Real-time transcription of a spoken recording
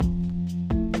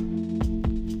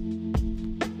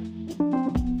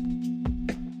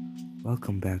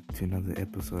welcome back to another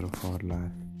episode of Hard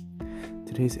Life.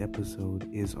 Today's episode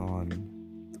is on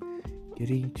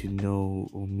getting to know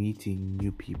or meeting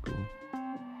new people.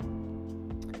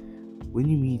 When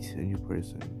you meet a new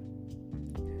person,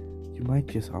 you might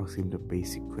just ask him the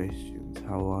basic questions.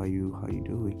 How are you? How are you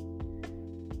doing?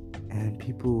 And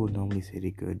people will normally say they're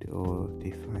good or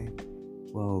they're fine.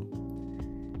 Well,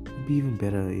 it'd be even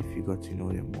better if you got to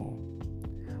know them more.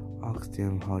 Ask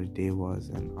them how the day was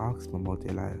and ask them about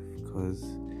their life, because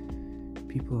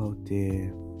people out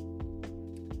there,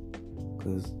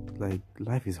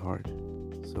 life is hard,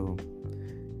 so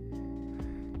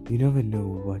you never know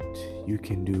what you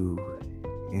can do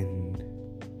in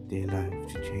their life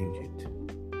to change it,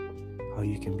 how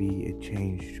you can be a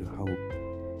change to help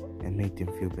and make them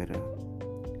feel better,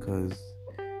 because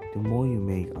the more you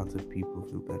make other people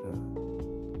feel better,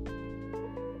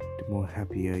 the more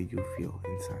happier you feel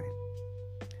inside.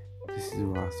 This is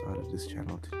why I started this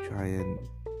channel, to try and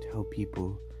help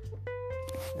people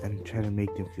and try to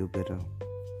make them feel better.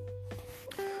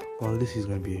 Well, this is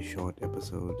going to be a short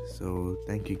episode, so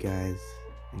thank you guys.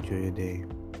 Enjoy your day.